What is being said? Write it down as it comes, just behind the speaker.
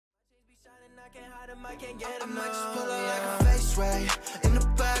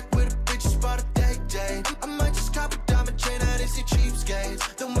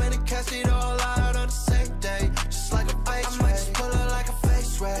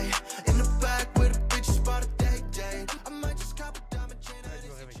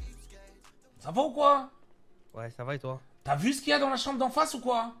Ça va ou quoi? Ouais, ça va et toi? T'as vu ce qu'il y a dans la chambre d'en face ou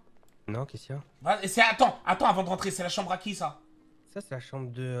quoi? Non, qu'est-ce qu'il y a? Attends, avant de rentrer, c'est la chambre à qui ça? Ça, c'est la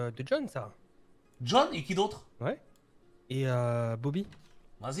chambre de John, ça. John et qui d'autre? Ouais. Et Bobby.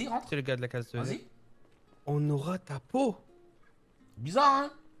 Vas-y, rentre. C'est le gars de la case. Vas-y. On aura ta peau. Bizarre,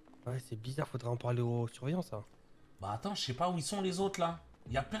 hein? Ouais, c'est bizarre, faudrait en parler aux surveillants, ça. Bah attends, je sais pas où ils sont les autres là.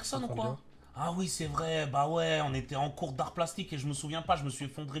 Y'a personne ou quoi? Bien. Ah oui, c'est vrai, bah ouais, on était en cours d'art plastique et je me souviens pas, je me suis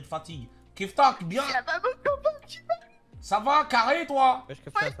effondré de fatigue. Keftak, bien. Ça va, carré toi? Wesh,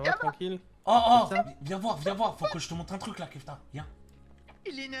 Kefta, ça va, tranquille? Oh, viens voir, faut que je te montre un truc là, Kefta, viens.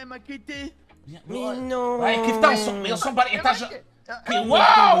 Il est m'a quitté. Viens. Mais non. Ouais, Kefta, on s'en bat les étages.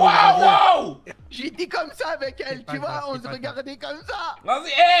 Waouh! J'ai dit comme ça avec elle, tu vois, on se regardait comme ça.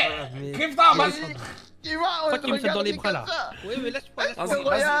 Vas-y, Kefta, vas-y. Tu vois, on se regardait comme ça. Oui, mais lâche pas,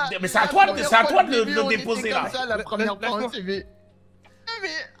 Vas-y, mais c'est à toi de le déposer là. C'est ça la première fois, on s'est vu.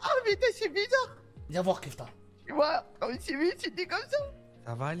 Mais c'est bizarre. Viens voir, Kefta. Tu vois, on s'est vu, c'était comme ça.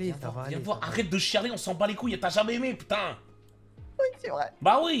 Ça va aller, ça va aller. Viens voir, arrête de chialer, on s'en bat les couilles, t'as jamais aimé, putain. Oui, c'est vrai.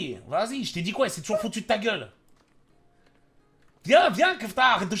 Bah oui, vas-y, je t'ai dit quoi, c'est toujours foutu de ta gueule. Viens, Kefta,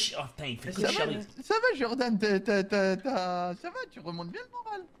 arrête de chialer. Oh putain, il fait que chialer. Ça va, Jordan, ça va, tu remontes bien le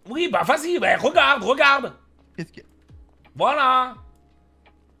moral. Oui, bah vas-y, bah, regarde. Qu'est-ce que... Voilà.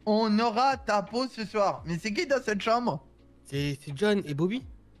 On aura ta peau ce soir. Mais c'est qui dans cette chambre? C'est John et Bobby.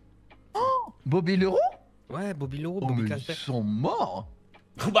 Oh, Bobby Leroux? Ouais, Bobby Leroux, Oh, Bobby mais Casper. ils sont morts.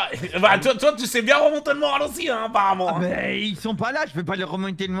 Bah toi, tu sais bien remonter le moral aussi, hein, apparemment. Ah, mais ils sont pas là, je vais pas leur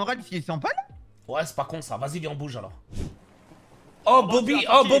remonter le moral s'ils sont pas là. Ouais, c'est pas con ça, vas-y, viens, on bouge alors. Oh, Bobby,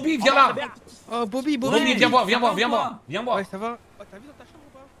 viens là. Oh, Bobby, Viens voir. Ouais, ça va. Oh, t'as vu dans ta chambre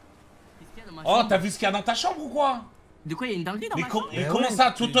ou pas? Oh, t'as vu ce qu'il y a dans ta chambre ou quoi? De quoi, il y a une dinguerie dans ma chambre? Mais comment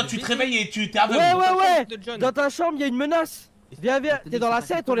ça? Toi, tu te réveilles et tu t'es aveugle? Ouais. Dans ta chambre, il y a une menace. Viens, t'es dans la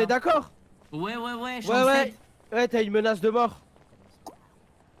 7, on est d'accord? Ouais, Ouais, t'as une menace de mort.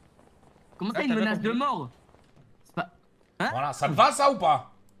 Comment ça, une menace de mort? C'est pas... Hein? Voilà, ça te va ça ou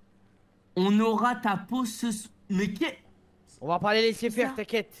pas? On aura ta peau ce... Mais qu'est... On va pas les laisser faire,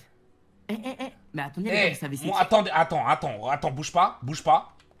 t'inquiète. Mais attendez, les gars, vous savez c'est... Attends, bouge pas.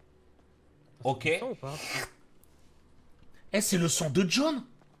 Ok. C'est le sang de John?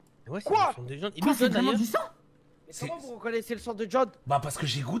 Ouais, Quoi? le sang de John. Quoi, c'est vraiment du sang? Mais comment vous reconnaissez le sang de John? Bah parce que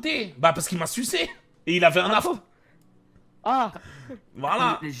j'ai goûté. Bah parce qu'il m'a sucé. Et il avait un aft. Ah.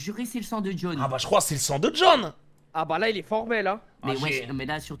 Voilà. Juré, c'est le sang de John. Ah bah je crois que c'est le sang de John. Ah bah là, il est formel, hein. Mais ouais, mais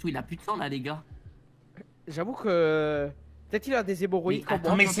là, surtout, il a plus de sang, là, les gars. J'avoue que... Peut-être il a des hémorroïdes comme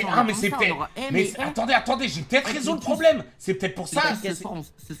moi. Mais c'est peut-être... Mais attendez, j'ai peut-être raison le problème. C'est peut-être pour ça... Ce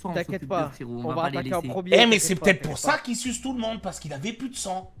soir, t'inquiète pas, on va attaquer en premier. Eh mais c'est peut-être pour ça qu'il suce tout le monde, parce qu'il avait plus de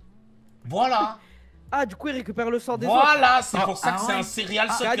sang. Voilà. Ah, du coup, il récupère le sang des autres. Voilà, c'est pour ça que c'est un serial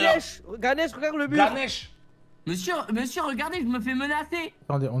sucker. Ganesh, regarde le mur. Ganesh. Monsieur, regardez, je me fais menacer.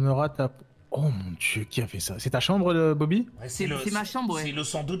 Attendez, on aura ta... Oh mon dieu, qui a fait ça? C'est ta chambre, Bobby? Ouais, c'est ma chambre, ouais. C'est le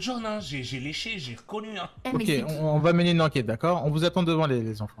sang de John, hein. J'ai léché, j'ai reconnu, hein. Ok, on va mener une enquête, d'accord? On vous attend devant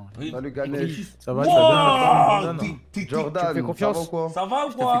les enfants. Oui. Salut Ganesh. Ça va, tu vas bien? Jordan, tu fais confiance? ça va ou quoi? Ça va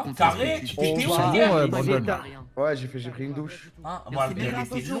ou quoi? Carré? Tu t'es où hier? Ouais, j'ai pris une douche. Ah, bah, elle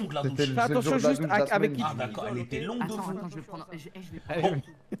était longue la douche. C'était Fais attention juste avec qui. Ah d'accord, elle était longue de fou. Attends, je vais prendre... Je vais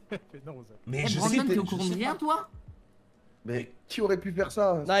prendre... Mais je Brandon, sais... t'es au courant de rien, toi? Mais qui aurait pu faire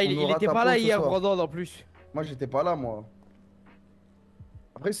ça? Non, il était pas là hier, Brandon, en plus. Moi, j'étais pas là, moi.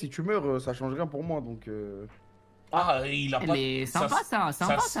 Après, si tu meurs, ça change rien pour moi, donc... Ah, il a pas... Mais sympa ça,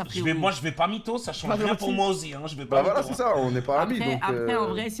 frérot. Moi, je vais pas mytho, ça change rien pour moi aussi, hein. Je vais pas Bah voilà, c'est ça, on n'est pas amis, donc... Après, en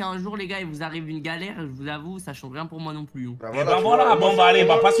vrai, si un jour, les gars, il vous arrive une galère, je vous avoue, ça change rien pour moi non plus. Bah voilà, bon bah allez,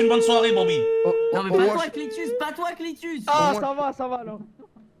 bah passe une bonne soirée, Bobby. Non mais pas toi, Clitus. Ah, ça va, alors.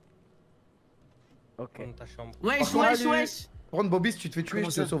 Ok. Ta chambre. Wesh. Prendre Bobby, si tu te fais tuer,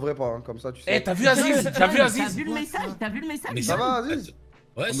 je te sauverai pas, hein, comme ça, tu sais. Eh, t'as vu Aziz? T'as vu le message? Mais ça va, Aziz?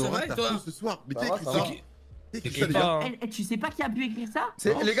 Ouais, c'est vrai, toi. Ce soir, mais t'es écrit ça. Tu sais pas qui a pu écrire ça?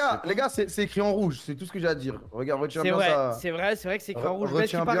 Les gars, c'est écrit en rouge, c'est tout ce que j'ai à dire. Regarde, retiens bien ça. C'est vrai que c'est écrit en rouge.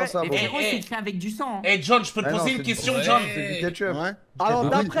 Retiens bien ça, mais frérot, c'est écrit avec du sang. Eh, John, je peux te poser une question, John? C'est du ketchup. Alors,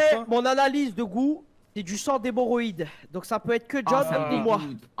 d'après mon analyse de goût, c'est du sang d'hémorroïdes. Donc ça peut être que John ou moi.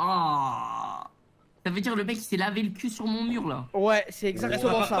 Ah. Ça veut dire le mec il s'est lavé le cul sur mon mur là. Ouais, c'est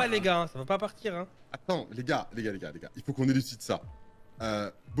exactement ça. Pas les gars, ça va pas partir hein. Attends, les gars, il faut qu'on élucide ça.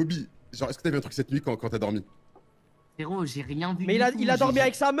 Bobby, Genre, est-ce que t'as vu un truc cette nuit quand t'as dormi? Frérot, j'ai rien vu. Mais il a dormi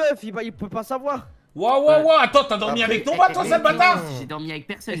avec sa meuf, il peut pas savoir. Ouah, attends, t'as dormi avec ton toi, sale bâtard? J'ai dormi avec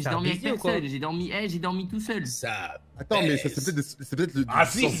personne, j'ai dormi avec personne, j'ai dormi tout seul. Ça. Attends, mais c'est peut-être le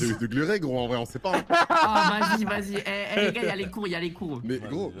sens de Gluré, gros, en vrai, on sait pas. Ah, vas-y. Les gars, il y a les cours. Mais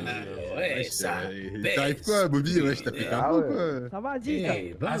gros. Ouais, ça. T'arrives quoi, Bobby? Ouais, je t'ai pris un coup, quoi. Ça va,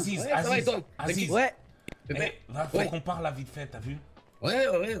 Aziz? Aziz. Ouais. Faut qu'on parle là vite fait, t'as vu? Ouais.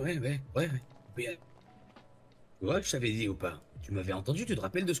 Ouais, je t'avais dit ou pas? Tu m'avais entendu, tu te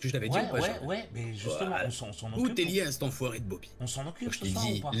rappelles de ce que je t'avais dit ou pas? Ouais, mais justement, on s'en occupe. Où t'es lié à cet enfoiré de Bobby? On s'en occupe ce soir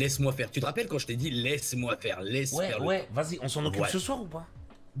ou pas? Laisse-moi faire. Tu te rappelles quand je t'ai dit laisse-moi faire, laisse faire. Ouais, vas-y, on s'en occupe ce soir ou pas?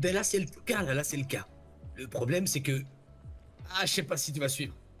 Ben là, c'est le cas, là, c'est le cas. Le problème, c'est que... Ah, je sais pas si tu vas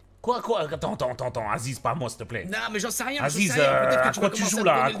suivre. Quoi? Attends, Aziz, pas moi, s'il te plaît. Non, mais j'en sais rien. Aziz, à quoi tu joues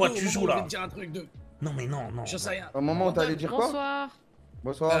là? Je vais te dire un truc de... Non, mais non. J'en sais rien. Un moment, t'allais dire quoi? Bonsoir.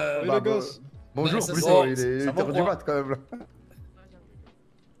 Bonsoir. Le gosse. Bonjour, ça, plutôt, il est 8h du mat quand même là.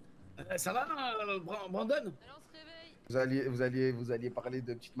 Ça va, Brandon? On se réveille. Vous alliez parler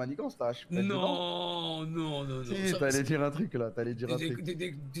de petites manigances là, je suis pas Non. Si, t'allais dire un truc là,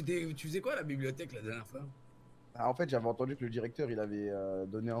 Tu faisais quoi à la bibliothèque la dernière fois? En fait, j'avais entendu que le directeur il avait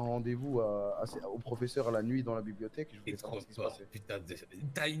donné un rendez-vous au professeur la nuit dans la bibliothèque. Et je voulais savoir ce qui se passait. Putain,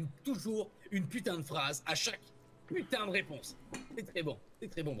 t'as toujours une putain de phrase à chaque putain de réponse. C'est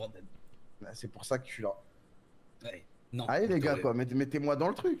très bon, Brandon. C'est pour ça que je suis là. Ouais, non. Allez les gars, quoi, mettez-moi dans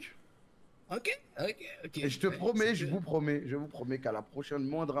le truc. Ok. Et je vous promets qu'à la prochaine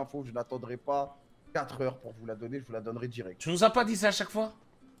moindre info, je n'attendrai pas 4 heures pour vous la donner, je vous la donnerai direct. Tu nous as pas dit ça à chaque fois?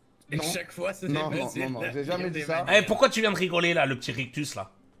 Non. Chaque fois, c'est Non, j'ai jamais dit ça. Eh, pourquoi tu viens de rigoler là, le petit rictus là?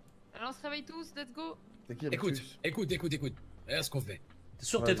 Alors on se réveille tous, let's go. C'est qui, Écoute. Regarde ce qu'on fait. T'es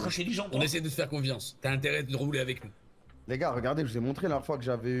sûr d'être intelligent, toi? On essaie de te faire confiance. T'as intérêt de rouler avec nous. Les gars, regardez, je vous ai montré la dernière fois que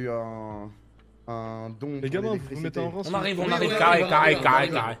j'avais eu un don. Les gamins, vous vous mettez en rang. On arrive, carré.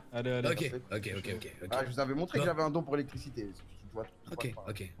 Allez. Ok. Ah, je vous avais montré que j'avais un don pour l'électricité.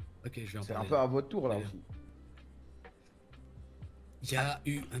 Ok, je vais en C'est parler. un peu à votre tour là aussi. Il y a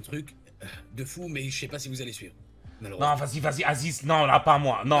eu un truc de fou, mais je sais pas si vous allez suivre. Malheureusement. Non, vas-y, Aziz, non, là, pas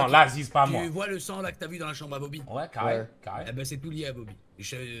moi. Non, là, Aziz, pas moi. Tu vois le sang là que t'as vu dans la chambre à Bobby? Ouais, carré. Eh ben, c'est tout lié à Bobby.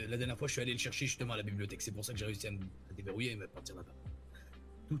 La dernière fois, je suis allé le chercher justement à la bibliothèque. C'est pour ça que j'ai réussi à déverrouiller et me partir là-bas.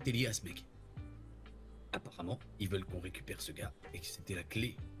 Tout est lié à ce mec. Apparemment, ils veulent qu'on récupère ce gars et que c'était la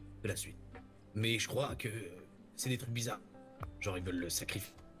clé de la suite. Mais je crois que c'est des trucs bizarres. Genre, ils veulent le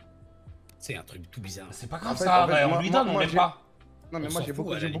sacrifier. C'est un truc tout bizarre. C'est pas grave ça, on lui donne, on l'aime pas. Non, mais moi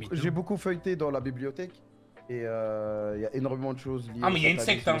j'ai beaucoup feuilleté dans la bibliothèque et il y a énormément de choses liées. Ah, mais il y a une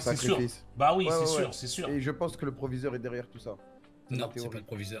secte, hein, c'est sûr. Bah oui, c'est sûr. Et je pense que le proviseur est derrière tout ça. Non, c'est pas le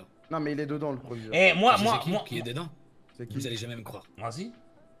proviseur. Non, mais il est dedans, le proviseur. Eh, moi. Qui est dedans? C'est qui? Vous allez jamais me croire. Vas-y.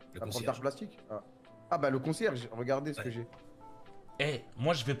 Le prof concierge. d'art plastique? Ah, bah le concierge, regardez ce que j'ai. Eh,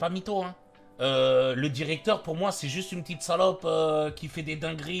 moi je vais pas mytho, hein. Le directeur, pour moi, c'est juste une petite salope qui fait des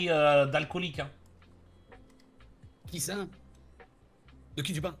dingueries d'alcoolique, hein. Qui ça? De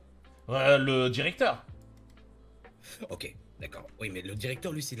qui tu parles? Le directeur. Ok, d'accord. Oui, mais le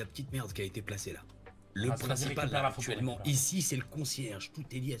directeur, lui, c'est la petite merde qui a été placée là. Le Ah, c'est principal, la là, photo, actuellement, ouais. ici, c'est le concierge. Tout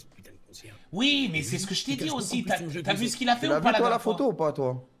est lié à ce putain de concierge. Oui, mais Et c'est lui, ce que je t'ai il dit cache aussi. beaucoup plus son jeu T'as que vu les ce qu'il a Tu fait l'as ou pas vu toi la dernière fois? photo ou pas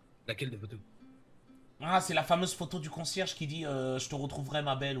toi? Laquelle de photo? Ah, c'est la fameuse photo du concierge qui dit je te retrouverai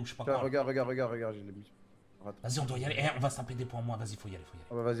ma belle ou je sais pas quoi. Regarde, je l'ai mis. Vas-y, on doit y aller. Eh, on va se taper des points moi. Vas-y, faut y aller.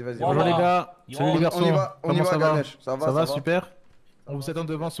 Ah bah vas-y. Bonjour les gars. Salut les garçons. On y va, Ganesh. Ça va, super. On vous attend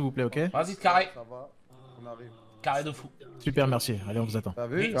devant s'il vous plaît, ok? Vas-y, carré. Ça va, on arrive. Carré de fou. Super, merci. Allez, on vous attend. T'as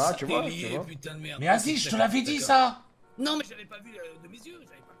vu? Mais Ah, tu vois. Putain de merde. Mais vas-y, je te l'avais dit ça. Non, mais je l'avais pas vu de mes yeux.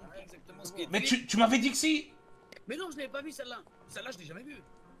 J'avais pas compris exactement ce qui était. Mais tu m'avais dit que si. Mais non, je l'avais pas vu celle-là. Celle-là, je l'ai jamais vue.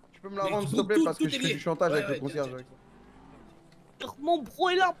 Tu peux me la rendre s'il te plaît parce que je fais du chantage avec le concierge. Mon bro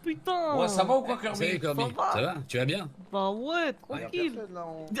est là, putain. Ouais, ça va ou quoi, Kirby? Salut Kirby, ça va? Tu vas bien? Bah ouais, tranquille.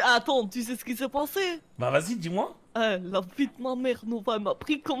 Tranquille. Attends, tu sais ce qui s'est passé? Bah vas-y, dis-moi. La vie de ma mère, Nova, elle m'a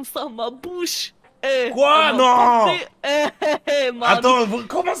pris comme ça ma bouche. Eh, Quoi? elle m'a Non. porté- man. Attends,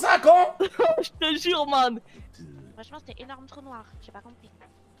 comment ça, quand? Je te jure, man. Franchement, c'était énorme trou noir, j'ai pas compris.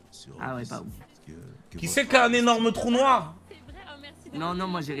 Ah ouais, pas ouf. Qui c'est qui a un énorme trou noir? C'est vrai, merci. Non,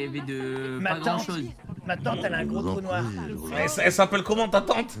 moi j'ai rêvé de Ma pas grand tante. chose. Ma tante, elle a un gros trou noir. Elle s'appelle comment ta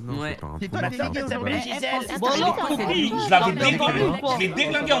tante? Ouais. C'est toi qui dit qu'elle s'appelle Gisèle. Bon alors, copie. Je l'avais déglinguée. Je l'ai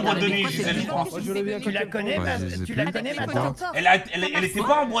déglinguée en boîte de nuit, Gisèle, je crois. Tu la connais, ma tante? Elle était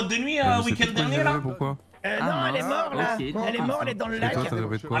pas en boîte de nuit week-end dernier là? Pourquoi? Non, elle est morte là. Elle est morte, elle est dans le lac.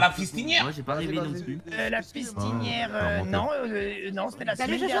 À la fistinière? Moi j'ai pas rêvé non plus. La pistinière, non, c'était la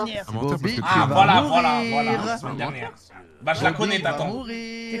semaine dernière. Ah, voilà, la semaine dernière. Bah, je la connais, ta tante.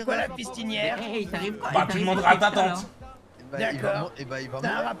 C'est quoi la pistinière? Bah, tu demanderas à ta tante. D'accord. T'as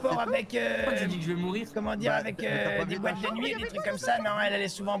un rapport avec. Tu dis que je vais mourir? Comment dire, avec des boîtes de nuit et des trucs comme ça? Non, elle allait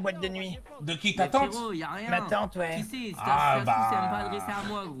souvent en boîte de nuit. De qui, ta tante? Ma tante, ouais. Qui c'est? Ah, bah. C'est même pas adressé à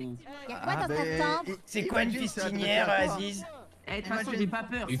moi, gros. Y'a quoi dans ta tente? C'est quoi une fistinière, Aziz? Eh, de toute façon, j'ai pas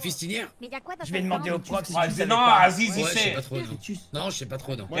peur. Une fistinière? Mais y'a quoi dans ta tente? Je vais demander au prof si tu savais Non, pas. Aziz, il Ouais, je sais sait. pas trop, non. Non, je sais pas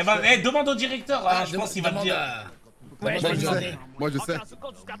trop, non. Eh ben, demande au directeur, je pense qu'il va te dire. Ouais, je vais demander. Moi, je sais.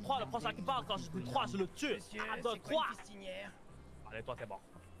 Jusqu'à 3, le prochain qui parle, quand je suis 3, je le tue. Monsieur, 2, 3. fistinière. Allez, toi, t'es mort.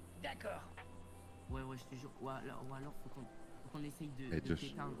 D'accord. Ouais, je te jure. Ou alors faut qu'on essaye de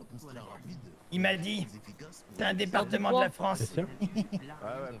t'éteindre. Il m'a dit, c'est un département de la France.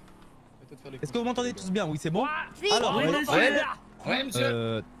 Est-ce que vous m'entendez tous bien? Oui, c'est bon? Alors, Ouais,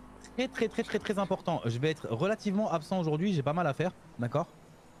 monsieur. Très important. Je vais être relativement absent aujourd'hui, j'ai pas mal à faire, d'accord?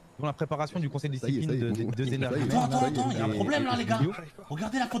 Pour la préparation du conseil de discipline des deux énergies. Attends, il y a un problème là, les gars.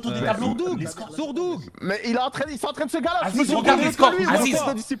 Regardez la photo des tableaux. Sourdoug. Mais il est en train de se galer. Aziz, regarde les scores. Aziz.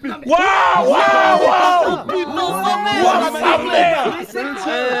 Waouh.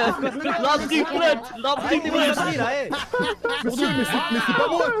 Mais c'est pas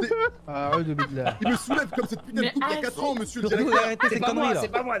moi. Arrête de bide là. Il me soulève comme cette putain de coupe il y a 4 ans, monsieur le directeur. Arrêtez ces conneries là. C'est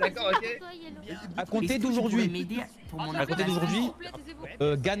pas moi, d'accord, ok. À compter d'aujourd'hui,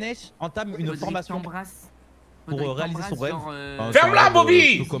 Ganesh entame une formation pour réaliser son rêve. Ferme-la,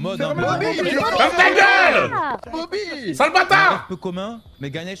 Bobby. Ferme ta gueule, Bobby. sale bâtard. peu commun, mais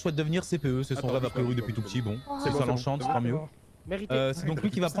Ganesh souhaite devenir CPE, c'est son rêve a priori depuis tout petit, bon, ça l'enchante, c'est tant mieux. C'est donc lui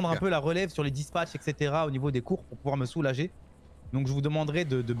qui va prendre un peu la relève sur les dispatchs, etc. au niveau des cours pour pouvoir me soulager. Donc je vous demanderai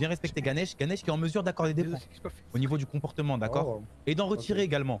de bien respecter Ganesh qui est en mesure d'accorder des points au niveau du comportement, d'accord? Et d'en retirer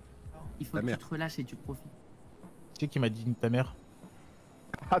également. Il faut que tu te relâches et tu profites. Tu sais qui m'a dit ta mère?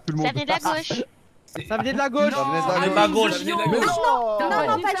 Ah, tout le monde. Ça venait de la gauche. Ça venait de la gauche. De la gauche.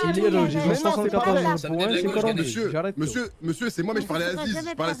 Non, pas du tout. J'ai 74 Monsieur, monsieur, c'est moi, mais je parlais à Aziz.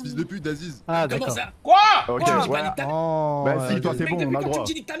 Je parlais à ce fils de pute d'Aziz. Ah, Comment d'accord. ça? Quoi? Ok, ouais. Bah si, toi c'est bon, on a le droit.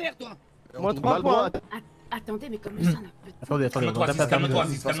 Tu dis ta mère, toi. Moi, On a le droit. Attendez, mais comment ça, on a peu Attendez, Calme-toi, Aziz, calme-toi,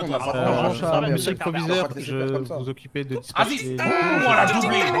 Aziz, calme-toi. Monsieur le proviseur, je vous occuper de Aziz, dispatcher. on l'a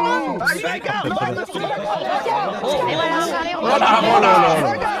doublé.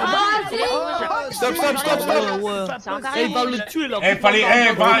 Stop. Il va le tuer là.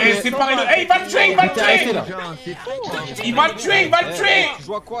 Séparez-le. Il va le tuer. Je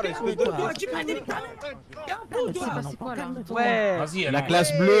vois quoi, les Ouais. Vas-y, La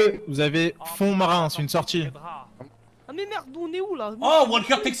classe bleue, vous avez fond marin, c'est une sortie. Ah mais merde, on est où là? Oh,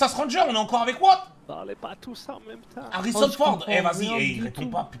 Walker Texas Ranger, on est encore avec Watt? Parlez pas tous en même temps. Harrison Ford. rien Vas-y, il du répond tout.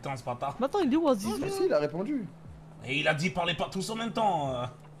 pas, putain, ce bâtard. Mais attends, il est où Aziz? Mais si, il a répondu. Et il a dit parlez pas tous en même temps.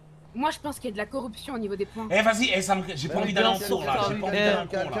 Moi, je pense qu'il y a de la corruption au niveau des points. Vas-y, j'ai pas envie d'aller en cours là. J'ai pas envie d'aller en cours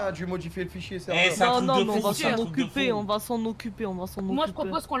Quelqu'un là. a dû modifier le fichier, c'est C'est un Non, truc mais de fou, c'est un on truc de fou. va s'en occuper. Moi, je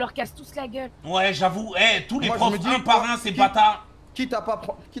propose qu'on leur casse tous la gueule. Ouais, j'avoue, tous les Moi, je profs, me dis, un par un, ces qui- bâtards. Quitte à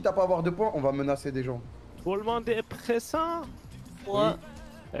pas avoir de points, on va menacer des gens. Tout le monde est pressant. Ouais.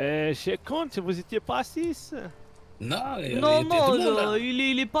 Je compte, vous étiez pas 6. Non, Non,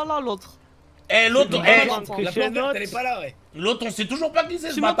 il est pas là l'autre. L'autre, Que je note. Elle est pas là, ouais. l'autre, on sait toujours pas qui c'est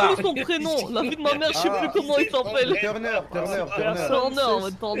Je ce sais même bâtard. plus son prénom. La vie de ma mère, je sais plus comment il s'appelle. Turner. Turner.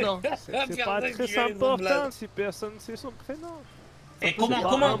 C'est pas très important si personne sait son prénom. Et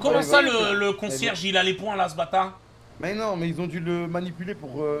comment ça le concierge il a les points là, ce bâtard? Mais non, mais ils ont dû le manipuler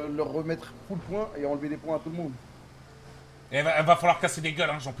pour leur remettre full point et enlever des points à tout le monde. Il va falloir casser des gueules,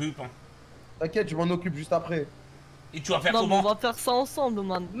 hein, j'en peux plus. T'inquiète, je m'en occupe juste après. Et tu vas faire Non, mais on comment? va faire ça ensemble,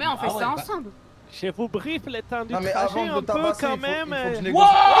 man. Mais on fait ça ensemble. Je vous brief le temps du Non mais trajet avant un de peu tabasser, quand il faut même. que je négocie.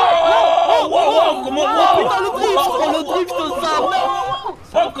 Wow, comment Putain, le drift,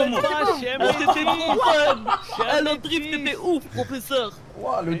 ça. comment? C'était trop fun. Le drift était ouf, professeur.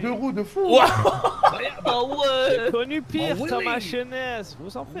 Ouah, le deux roues de fou. Ah ouais. J'ai connu pire oui, dans oui. ma jeunesse,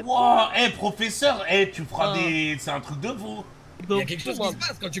 vous en faites Wow, professeur, tu feras des... C'est un truc de fou. Il y a quelque chose qui se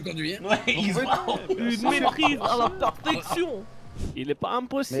passe quand tu conduis, hein. Ouais, il se voit. Une maîtrise à la perfection. Il est pas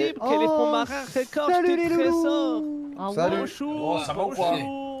impossible Mais- que les fonds marins récoltent du trésor. Ah ouais. Salut. Bonjour, Oh, ça va ou quoi?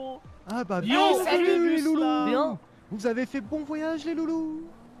 bonjour. Ah bah Yo, salut, les loulous. Bien. Vous avez fait bon voyage les loulous.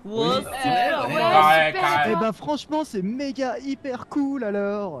 Ouais, Ouais, super. Eh ben franchement c'est méga hyper cool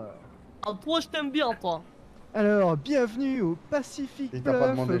alors. Ah, toi, je t'aime bien, toi. Alors bienvenue au Pacific Il t'a pas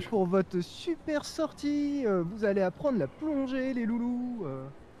demandé, Bluff je pour votre super sortie. Vous allez apprendre la plongée les loulous.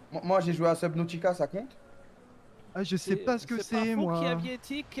 Moi j'ai joué à Subnautica, ça compte? Ah, je sais pas ce que c'est, moi. C'est pas vous qui aviez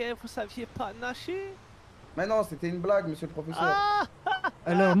dit que vous saviez pas nager? Mais non, c'était une blague, monsieur le professeur.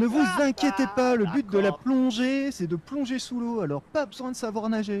 Alors, ne vous inquiétez pas, le but de la plongée, c'est de plonger sous l'eau, alors pas besoin de savoir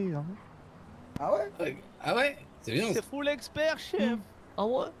nager. Hein. Ah ouais? Ah ouais? C'est bien. C'est full expert, chef. Ah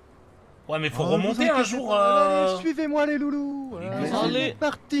ouais? Ouais, mais faut Oh, remonter un jour. Allez, suivez-moi les loulous. Allez,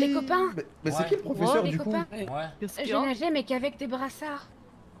 parti. Les copains. Mais c'est qui le professeur du coup? Ouais. Je nageais, mais qu'avec des brassards.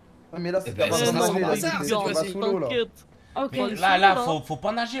 Ah, mais là, c'est bah, pas ça vraiment sera nager, là, pas c'est ça, tu vas sous l'eau, là. Ok. Mais là, faut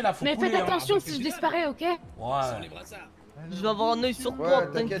pas nager, là, faut Mais couler. faites hein. attention si je disparais, ok? Ouais. les brassards. Je vais avoir un œil sur Ouais, toi,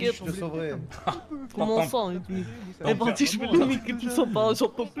 t'inquiète, t'inquiète. je te sauverai. Comment ça et tout. Eh ben, si je me limite que tout ça, bah, j'en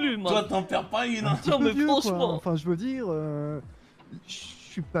peux plus, man. Toi, t'en perds pas une. Tiens, mais Vieux, quoi. franchement. Enfin, je veux dire,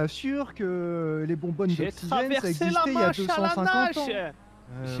 je suis pas sûr que les bonbonnes J'ai d'oxygène, ça traversé existait la il y a Manche à la 250 ans. nage.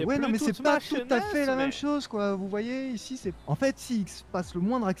 J'ai Ouais, non, plus mais c'est toute pas ma tout à fait jeunesse, la même mais- chose, quoi. Vous voyez, ici, c'est... En fait, s'il se passe le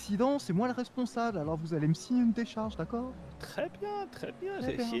moindre accident, c'est moi le responsable. Alors, vous allez me signer une décharge, d'accord? Très bien, Très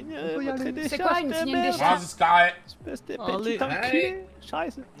j'ai bien, signé on peut y votre aller. décharge. C'est quoi une signe merde. décharge? Vas-y, c'est carré. Espèce de Allez. petit enculé.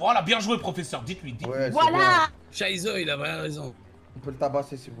 Scheiße. Voilà, bien joué, professeur. Dites-lui. Ouais, c'est Voilà. bien. Shaizo, il a vraiment raison. On peut le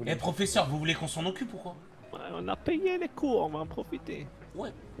tabasser si vous Eh, voulez. professeur, vous voulez qu'on s'en occupe ou quoi? Ouais, on a payé les cours, on va en profiter.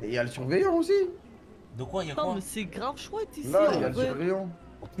 Ouais. Et il y a le surveillant aussi. De quoi, y'a Non, quoi? mais c'est grave chouette ici. Là, il y a en le vrai. surveillant.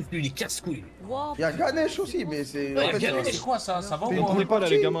 Lui, il est casse-couille. Wow. Il y a Ganesh aussi, mais c'est. Ouais, en fait, Ganesh. C'est quoi ça? Ça va ou Vous quoi? entendez pas là,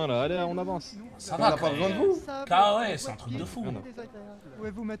 les gamins là, allez, on avance. Ça On va, n'a pas besoin de quand même. vous. Ah ouais, c'est un truc de fou. Vous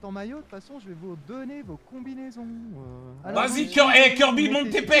pouvez vous mettre en maillot, de toute façon, je vais vous donner vos combinaisons. Vas-y, Kirby, monte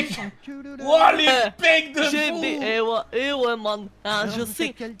tes pecs. Oh, les pecs de J'ai fou. des... Eh ouais, man. Ah, je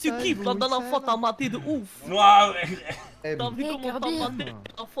sais, tu kiffes, la dernière fois, t'as maté de ouf. Ouais, ouais. Eh, T'as vu Hey, comment t'as Kirby. maté la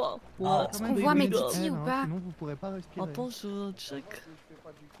dernière fois? Ah, Est-ce qu'on voit mes titis ou pas? Sinon, vous pourrez pas respirer. Attends, je check.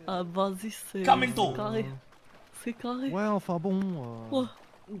 Ah, vas-y, c'est Camento. carré. C'est carré. Ouais, enfin bon. Ouais.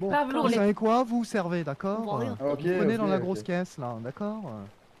 Bon, Pavlo, vous les- savez quoi? Vous servez, d'accord? On voit rien. Ok, Vous prenez dans ok, la ok. grosse caisse, là, d'accord?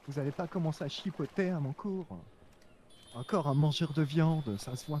 Vous allez pas commencer à chipoter à mon cours. Encore un mangeur de viande,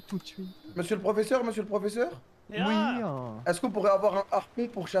 ça se voit tout de suite. Monsieur le professeur, Oui, est-ce qu'on pourrait avoir un harpon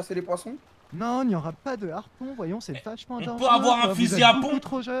pour chasser les poissons? non, il n'y aura pas de harpon, voyons, c'est vachement on peut dangereux. avoir un quoi, fusil vous êtes à beaucoup pompe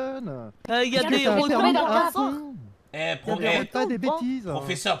trop jeune. Il y a Tiens, des mais t'as retours permis dans de le faire sort. Pas des bêtises.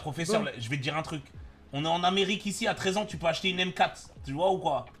 professeur, Bon. je vais te dire un truc. On est en Amérique ici, à 13 ans, tu peux acheter une M4, tu vois ou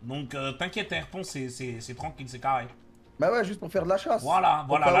quoi? Donc t'inquiète, Airpon, c'est tranquille, c'est carré. Bah ouais, juste pour faire de la chasse. Voilà,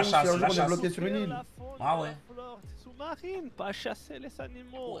 Au cas la où, si chasse, un jour la on est chasse. bloqué sur une île. La faune, Ah ouais. la flore sous-marine, pas chasser les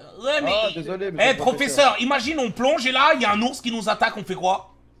animaux. Ouais, mais... Ah, désolé, monsieur Eh, le professeur, imagine, on plonge et là, il y a un ours qui nous attaque, on fait quoi?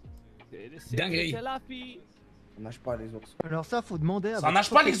 Dinguerie. C'est la vie. On nage pas les ours. Alors ça, faut demander à Ça votre nage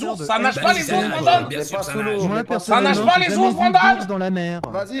pas les professeur ours, de- ça nage bah, pas les ça ours, nage, Brandon. bien C'est sûr, pas ça sous nage. l'eau. Moi, mais pas Ça nage personnellement, pas j'ai les jamais ours, vu Vandal. d'ours dans la mer.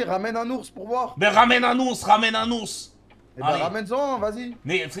 Vas-y, ramène un ours pour voir. Mais ramène un ours, ramène un ours. Eh ben Allez. ramène-en, vas-y.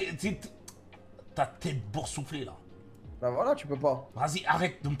 Mais ta tête boursouflée là. Bah voilà, tu peux pas. Vas-y,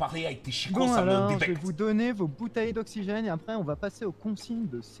 arrête de me parler avec tes chicots, Bon ça me alors, je vais débecte. vous donner vos bouteilles d'oxygène et après on va passer aux consignes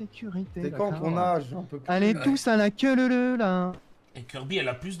de sécurité. C'est quand d'accord qu'on nage, j'en peux plus. Allez tous à la queue leu là. Et Kirby, elle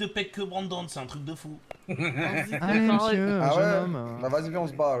a plus de pecs que Brandon, c'est un truc de fou. Allez monsieur, Ah jeune ouais. homme. Bah vas-y, viens, on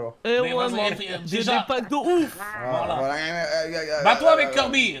se bat alors. Eh Mais ouais, vas-y, man. J'ai déjà- des packs de ouf. Voilà. Voilà. Bats-toi avec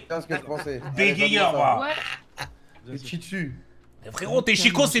Kirby. C'est ce que je pensais. Bégayeur, va. Ouais. Les chie dessus. Eh, frérot, tes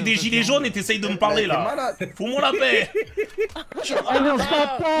chicots, c'est des gilets jaunes et t'essayes de me parler là. Fous-moi la paix. Allez on se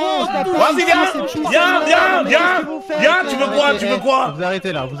bat pas, on se bat pas. Vas-y, viens, tu veux quoi? Vous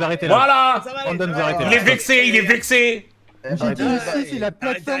arrêtez là, vous arrêtez là. Voilà. Brandon, vous arrêtez là. Il est vexé. J'ai dit ici c'est la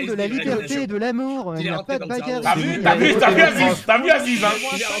plateforme de la liberté et de l'amour, il n'y a pas de bagarre. T'as vu Aziz, hein.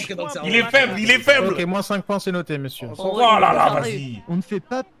 Il est faible. Ok, moins 5 points, c'est noté, monsieur. Oh là là, vas-y. On ne fait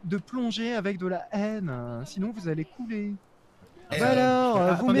pas de plongée avec de la haine, sinon vous allez couler. Eh, Bah alors, vous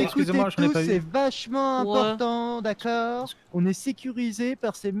attendez, m'écoutez excusez-moi, je n'ai tous, pas vu. c'est vachement important, d'accord? On est sécurisé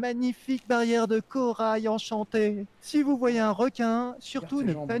par ces magnifiques barrières de corail enchantées. Si vous voyez un requin, surtout Regarde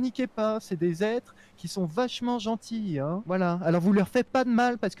ne ses jambes. paniquez pas, c'est des êtres qui sont vachement gentils, hein. Voilà, alors vous leur faites pas de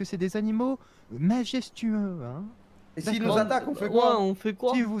mal parce que c'est des animaux majestueux, hein. Et s'ils D'accord. nous attaquent, on fait Ouais, quoi? on fait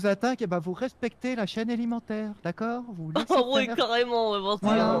quoi? Si vous attaquent, eh ben vous respectez la chaîne alimentaire, d'accord? Vous laissez Ah ouais, faire. carrément, ouais,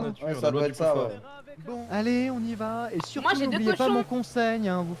 Voilà. Ouais, ça doit être ça, ouais. Bon, allez, on y va. Et surtout, Moi, j'ai deux n'oubliez pas cochons. mon conseil,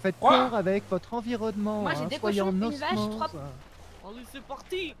 hein. Vous faites Quoi peur avec votre environnement. Moi, j'ai hein. deux Soyez cochons, en une vache, osmose. trois- Allez, c'est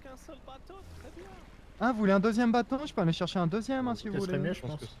parti. Qu'un seul bateau, très bien. Ah, vous voulez un deuxième bâton? Je peux aller chercher un deuxième hein, si vous Ça serait voulez. mieux, je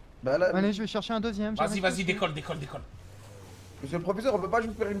pense. Bah là, Allez, je vais chercher un deuxième. Vas-y, j'arrive vas-y, tout de décolle. monsieur le professeur, on peut pas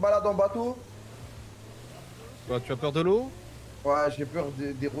juste faire une balade en bateau? Quoi, tu as peur de l'eau? Ouais, j'ai peur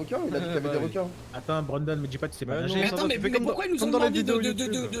des requins, il a dit qu'il y avait des requins. Attends, Brandon, me dis pas que tu sais pas Bah non, nager. Mais ça attends, va, mais tu fais pourquoi ils nous ont comme dans la demandé vidéo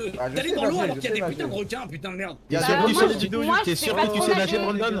YouTube. Ah, je d'aller sais dans l'eau nager, alors je qu'il y a sais des putains de nager. requins, putain de merde? Il y a Bah, des moi, requins. je- vidéo moi, YouTube, t'es je sûr sais que pas tu trop sais nager,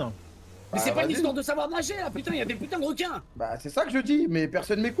 nager. Brandon? Mais c'est pas une histoire de savoir nager là, putain, il y a des putains de requins. Bah c'est ça que je dis, mais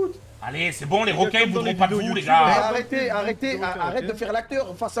personne m'écoute. Allez, c'est bon, les requins ils voudront pas de vous, les Mais gars. arrête de faire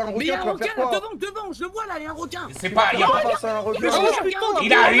l'acteur face à un requin. Mais il y a un tu vas requin faire là, quoi? devant, je le vois là, il y a un requin. C'est pas, il a pas face à un requin.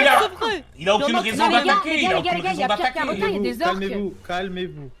 Il a aucune raison d'attaquer, il a aucune raison d'attaquer. Calmez-vous,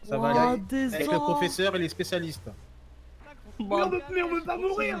 calmez-vous. Ça va aller. Avec le professeur et les spécialistes. Mais on veut pas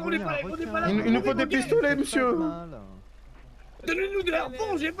mourir, on est pas là. Il nous faut des pistolets, monsieur. Donnez-nous de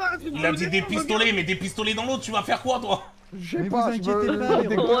l'arpon, j'ai pas. Il a dit des pistolets, mais des pistolets dans l'eau, tu vas faire quoi, toi? Je sais pas, je veux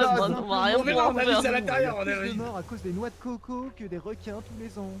des grenades. On verra, on a mis ça à l'intérieur, on est mort à cause des noix de coco que des requins tous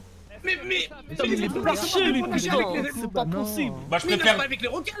les ans. Mais il est planché, lui, putain. C'est pas possible. Bah, je mais préfère. pas avec les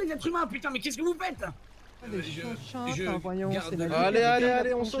requins, les êtres humains, putain, mais qu'est-ce que vous faites? Allez,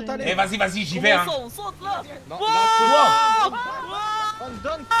 on saute, allez. Eh, vas-y, j'y vais, hein. On saute là.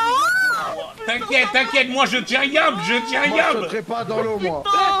 T'inquiète, moi je tiens yam, Moi je sauterai pas dans l'eau, moi.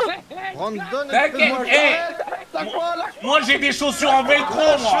 T'inquiète, moi j'ai des chaussures en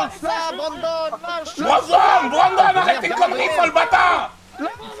velcro, moi. Brandon, arrête tes conneries, sale bâtard.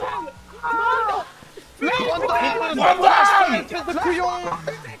 Brandon,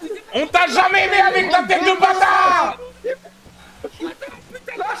 on t'a jamais aimé avec ta tête de bâtard.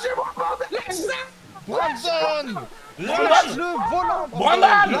 Lâchez-moi, bordel. Brandon. Lâche-le, volant. Brandon.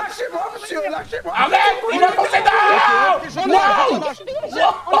 Lâchez-moi, monsieur, lâchez-moi. Arrête, il va tomber dedans. On a tué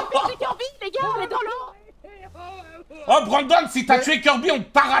Kirby, les gars, on est dans l'eau. Oh, Brandon, si t'as tué Kirby, on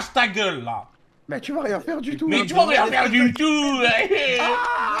t'arrache ta gueule, là. Mais tu vas rien faire du tout. Mais tu vas rien faire du tout.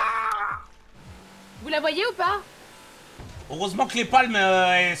 Vous la voyez ou pas? Heureusement que les palmes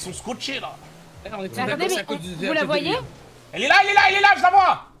elles sont scotchées, là. Attendez, mais vous la voyez? Elle est là, je la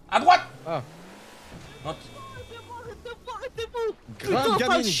vois. À droite. Grimpe,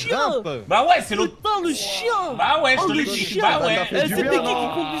 gamine, grimpe. Bah ouais, c'est l'autre. Putain, le chien. Bah ouais, je te l'ai dit. Bah ouais. C'était qui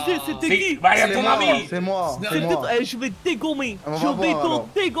conduisait? C'était qui? Bah y'a ton ami. C'est moi. Je vais te dégommer. On va Je vais voir,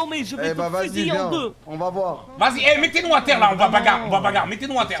 te dégommer. Je vais Eh bah te vas-y, fusiller en viens. deux. On va voir. Vas-y, mettez-nous à terre là, on va bagarre,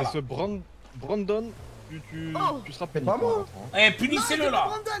 mettez-nous à terre Ça là. se Brandon, tu seras puni. pas moi. Eh, punissez-le là.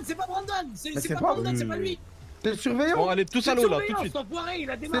 C'est pas Brandon, c'est c'est pas pas Brandon, c'est pas lui. C'est le surveillant. Bon, allez, tous à l'eau là, tout de suite.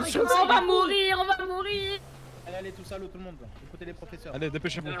 Il a démarré C'est comme On ça. va mourir, on va mourir. Allez, tous à l'eau, tout le monde. Écoutez les professeurs. Allez,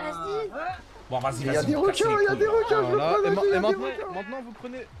 dépêchez-vous. Bon, vas-y, Il y a des requins, cassez les couilles. Voilà, et il y a des maintenant vous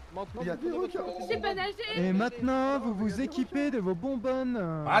prenez. Maintenant, Il y a des requins. J'ai pas nagé. Et maintenant, vous vous équipez de vos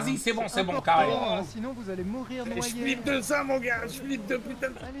bonbonnes. Vas-y, c'est bon, important, carré. hein, sinon vous allez mourir Je noyé. flippe de ça, mon gars, je flippe de putain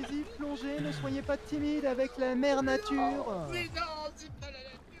de. Allez-y, plongez, ne soyez pas timide avec la mère nature. Mais non, c'est pas la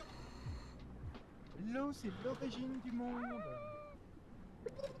nature. L'eau, c'est l'origine du monde.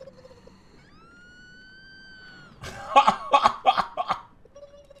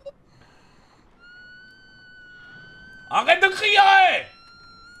 Arrête de crier.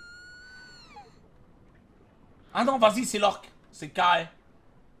 Ah non, vas-y, c'est l'orque. C'est carré.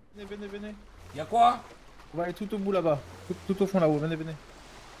 Venez. Y'a quoi? On va aller tout au bout là-bas. Tout au fond là-haut, venez.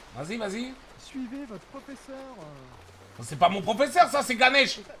 Vas-y. Suivez votre professeur. C'est pas mon professeur, ça, c'est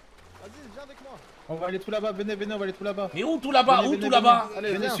Ganesh. Vas-y, viens avec moi. On va aller tout là-bas, venez, on va aller tout là-bas. Mais où tout là-bas? Venez, Où tout là-bas?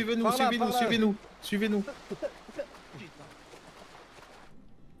 Allez, venez, suivez-nous.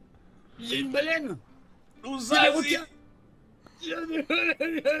 Il y a une baleine. Où Il y a ça? des requins. Il y a des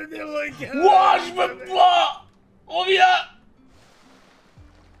requins. Wouah, je veux pas. Reviens.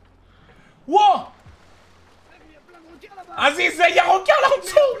 Wouah. Vas-y, il y a un requin là en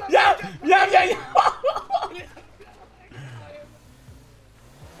dessous. Viens.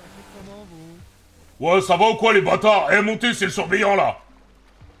 Ouais, ça va ou quoi les bâtards? Eh, montez, c'est le surveillant là.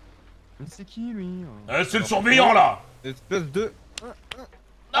 Mais c'est qui lui? Eh, c'est le surveillant là. Espèce de.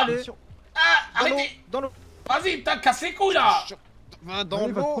 Allez. Arrêtez. Dans l'eau. Vas-y, t'as cassé les couilles là. Dans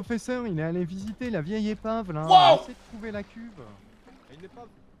Votre l'eau. professeur, il est allé visiter la vieille épave là. Wow. Essayez de trouver la cuve. Il n'est pas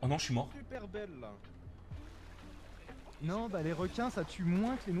Oh non, je suis mort. super belle là. Non, bah les requins ça tue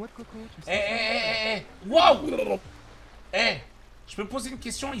moins que les noix de coco, tu sais. Eh, waouh. Eh, je peux poser une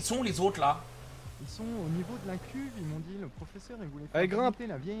question, ils sont où les autres là? Ils sont au niveau de la cuve, ils m'ont dit, le professeur il voulait faire Allez, grimpe. visiter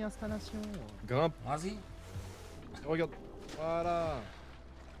la vieille installation. Grimpe. Vas-y. Regarde. Voilà.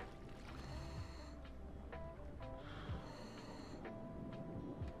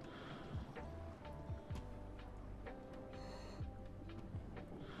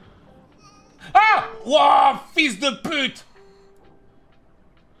 Ah! Wouah, fils de pute!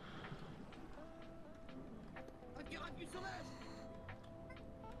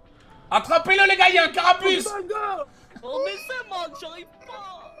 Attrapez-le les gars, il y a un carapuce! Oh mais c'est moi, j'arrive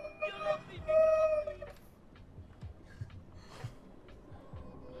pas.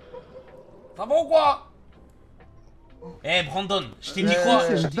 Ça va ou quoi? Eh Brandon, je t'ai dit quoi?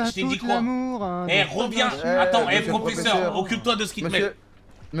 Je t'ai dit quoi? Eh reviens. Attends, professeur, occupe-toi de ce qui te met.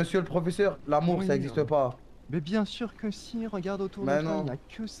 Monsieur le professeur, l'amour ça existe pas. Mais bien sûr que si, regarde autour de toi, il n'y a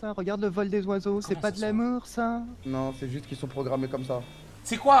que ça. Regarde le vol des oiseaux, c'est pas de l'amour ça? Non, c'est juste qu'ils sont programmés comme ça.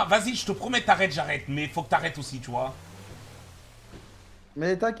 C'est quoi? Vas-y, je te promets, t'arrêtes, j'arrête. Mais faut que t'arrêtes aussi, tu vois.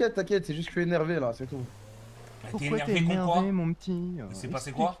 Mais t'inquiète, c'est juste que je suis énervé là, c'est tout. Pourquoi t'es énervé, mon petit? C'est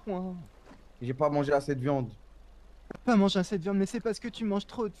passé quoi? J'ai pas mangé assez de viande. Pas manger assez de viande, mais c'est parce que tu manges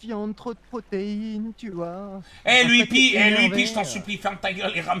trop de viande, trop de protéines, tu vois. Eh Louis-Pi, je t'en supplie, ferme ta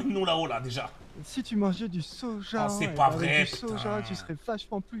gueule et ramène-nous là-haut là déjà. Si tu mangeais du soja, c'est pas vrai, du soja, tu serais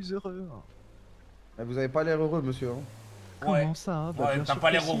vachement plus heureux. Mais vous avez pas l'air heureux, monsieur. Comment ça? Ouais, t'as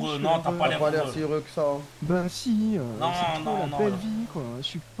pas l'air heureux, non, t'as pas l'air heureux. si heureux que ça. Bah si, non, la belle vie quoi. Je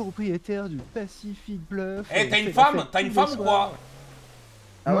suis propriétaire du Pacific Bluff. Eh, t'as une femme? T'as une femme ou quoi?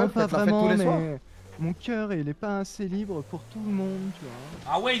 Ah ouais, pas vraiment, mais mon cœur il est pas assez libre pour tout le monde, tu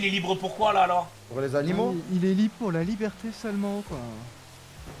vois. Ah ouais, il est libre pourquoi là alors? Pour les animaux? Il est libre pour la liberté seulement quoi.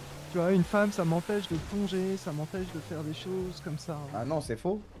 Tu vois, une femme ça m'empêche de plonger, ça m'empêche de faire des choses comme ça. Ah non, c'est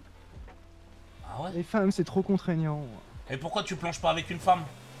faux. Ah ouais? Les femmes c'est trop contraignant. Et pourquoi tu plonges pas avec une femme?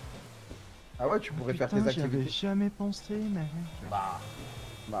 Ah ouais, tu pourrais faire tes activités. J'avais jamais pensé, mec.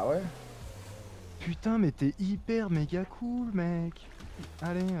 Bah ouais. Putain, mais t'es hyper méga cool, mec.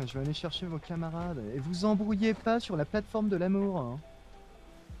 Allez, je vais aller chercher vos camarades. Et vous embrouillez pas sur la plateforme de l'amour. Hein.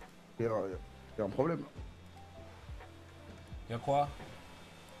 Y'a un problème. Y'a quoi?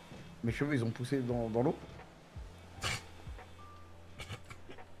 Mes cheveux, ils ont poussé dans l'eau.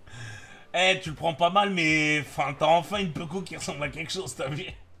 Eh, tu le prends pas mal, mais... Enfin, t'as enfin une peau qui ressemble à quelque chose, t'as vu?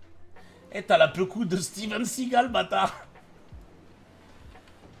 Eh, t'as la peau de Steven Seagal, bâtard.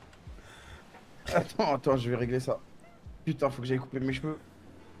 Attends, je vais régler ça. Putain, faut que j'aille couper mes cheveux.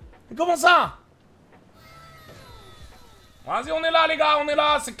 Mais comment ça? Vas-y, on est là, les gars, on est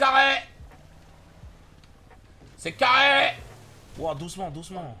là, c'est carré. C'est carré. Ouah, doucement,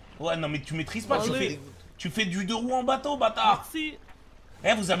 doucement. Ouais, non, mais tu maîtrises pas, tu fais du 2 roues en bateau, bâtard. Merci.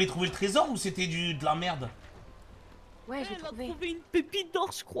 Eh, vous avez trouvé le trésor ou c'était de la merde? Ouais, j'ai trouvé une pépite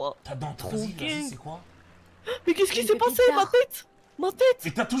d'or, je crois. T'as dans vas-y, c'est quoi? Mais qu'est-ce qui s'est passé? Ma tête! Ma tête! Mais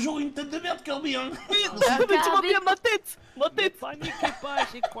t'as toujours une tête de merde, Kirby, hein? Mais tu vois bien ma tête! Ma tête! Paniquez pas,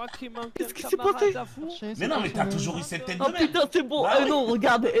 j'ai crois qu'il manque Qu'est-ce qui s'est passé? Mais non, mais t'as toujours eu cette tête de merde! Oh putain, c'est bon! Eh non,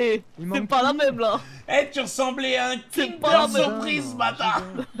 regarde, c'est pas la même là! Eh, tu ressemblais à un Kinder Surprise, bâtard!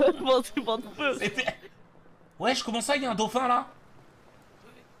 Bon, c'est pas de feu! Wesh, comment ça, il y a un dauphin là?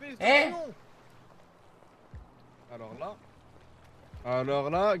 Eh! Alors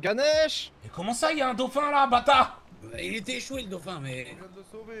là, Ganesh! Et comment ça, il y a un dauphin là, bâtard? Il était échoué le dauphin, mais...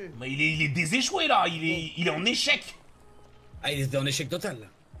 Bah, il est déséchoué là, il est en échec! Ah, il était en échec total là.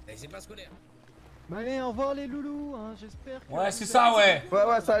 C'est pas scolaire. Bah allez, au revoir les loulous, hein, j'espère que... Ouais, c'est ça, ouais!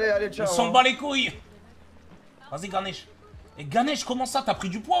 Ouais, ça allez, ciao! On s'en bat les couilles! Vas-y, Ganesh! Et Ganesh, comment ça, t'as pris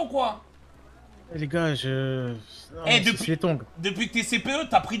du poids ou quoi? Les gars, depuis que t'es CPE,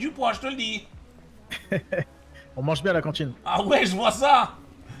 t'as pris du poids, je te le dis. On mange bien à la cantine. Ah ouais, je vois ça.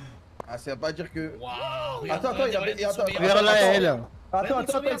 Ah, ça veut pas dire que... Wow, attends, il y avait... Regarde là, elle. Attends,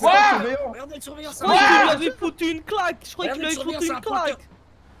 regardez le surveillant. Il lui avait foutu une claque. Je croyais qu'il lui avait foutu une claque.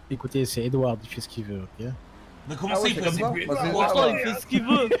 Écoutez, c'est Edward, il fait ce qu'il veut, ok? Mais comment ça, il fait ça? Il fait ce qu'il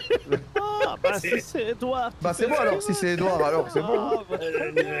veut. Ah bah si c'est Edouard. Bah c'est bon alors, si c'est Edouard alors, c'est bon.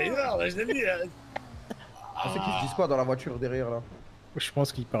 Edouard, je l'ai dit. C'est qui se dit quoi dans la voiture derrière là? Je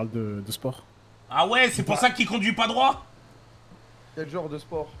pense qu'il parle de sport. Ah ouais, c'est pour ça qu'il conduit pas droit? Quel genre de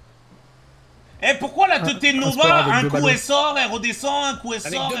sport? Eh, pourquoi la teuté Nova, un coup elle sort, elle redescend, un coup elle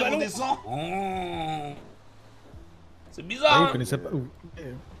sort, elle redescend? C'est bizarre. Ah, il connaissait pas.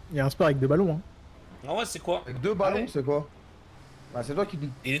 Il y a un sport avec 2 ballons, hein. Ah ouais, c'est quoi? Avec 2 ballons, c'est quoi? Bah c'est toi qui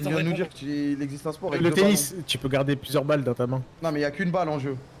viens de nous dire qu'il existe un sport avec 2 ballons. Le tennis, tu peux garder plusieurs balles dans ta main. Non mais il y a qu'une balle en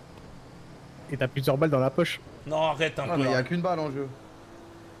jeu. Et t'as plusieurs balles dans la poche. Non, arrête un peu. Non mais il y a qu'une balle en jeu.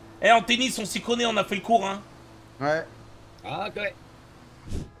 Eh, en tennis, on s'y connaît, on a fait le cours, hein. Ouais. Ah, ok.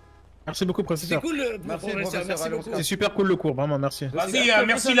 Merci beaucoup, professeur. C'est cool, professeur, merci beaucoup. C'est super cool le cours, vraiment, merci. Vas-y,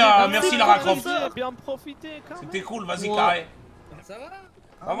 merci Lara Croft. Bien profité quand même. C'était cool, vas-y, carré. Ça va?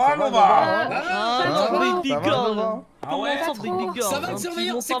 Ça va, Nova? Ah ouais? Ça va, le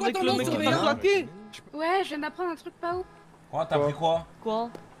surveillant? C'est quoi ton nom, surveillant? Ouais, je viens d'apprendre un truc pas ouf. Quoi, t'as pris quoi? Quoi?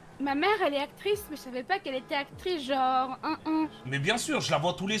 Ma mère, elle est actrice, mais je savais pas qu'elle était actrice, genre 1-1. Mais bien sûr, je la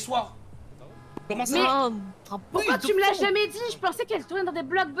vois tous les soirs. Comment ça? Pourquoi tu me l'as jamais dit? Je pensais qu'elle tournait dans des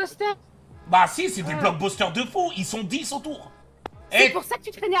blockbusters. Bah si, c'est des blockbusters de fou, ils sont 10 autour. C'est pour ça que tu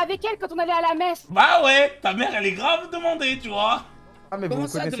traînais avec elle quand on allait à la messe. Bah ouais, ta mère elle est grave demandée, tu vois. Ah, mais vous Comment me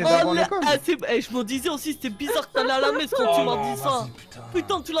ça, connaissez de- d'avant Oh là, l'école. ah, je me disais aussi, c'était bizarre que t'allais à la messe quand tu m'as dit ça.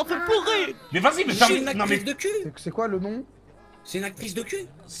 Putain, tu l'as fait pleurer. Mais vas-y, mais C'est une non, mais actrice de cul. C'est quoi le nom? C'est une actrice de cul.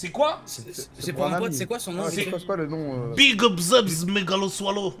 c'est quoi? C'est pour un pote, c'est quoi son nom? C'est quoi le nom? Big Up Zubs Megalo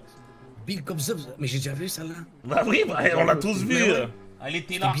Swallow. Bill Cobzobs. Mais j'ai déjà vu ça là. Bah oui, bah, on l'a tous vu. Mais ouais. Elle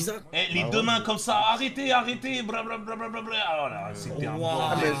était C'était là. bizarre. Eh, les deux mains comme ça, arrêtez, arrêtez, blablabla. Oh là, c'était un Wow.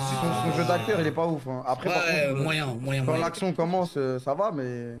 Ah, mais son jeu d'acteur, il est pas ouf. Hein. Après, par Ouais, contre, moyen. quand l'action commence, ça va,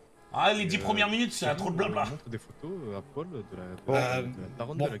 mais. Ah, les 10 premières minutes, c'est trop de blabla. montre des photos à Paul de la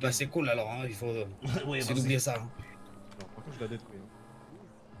daronne Bon, de la bah c'est cool alors, hein. Il faut Oui, essayer vas-y. d'oublier ça. Hein. Alors, par contre, je la détruis.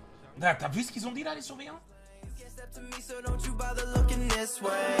 Ah, t'as vu ce qu'ils ont dit là, les surveillants? To me, so don't you bother looking this way.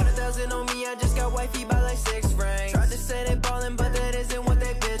 1,000 on me, I just got wifey by like 6 rings. Tried to say they ballin', but that isn't what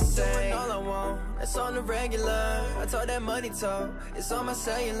they bitch say. All I want, that's on the regular. I told that money talk, it's on my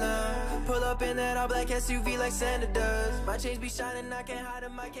cellular. Pull up in that all black SUV like Santa does. My chains be shining, I can't hide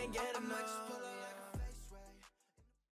them, I can't get them.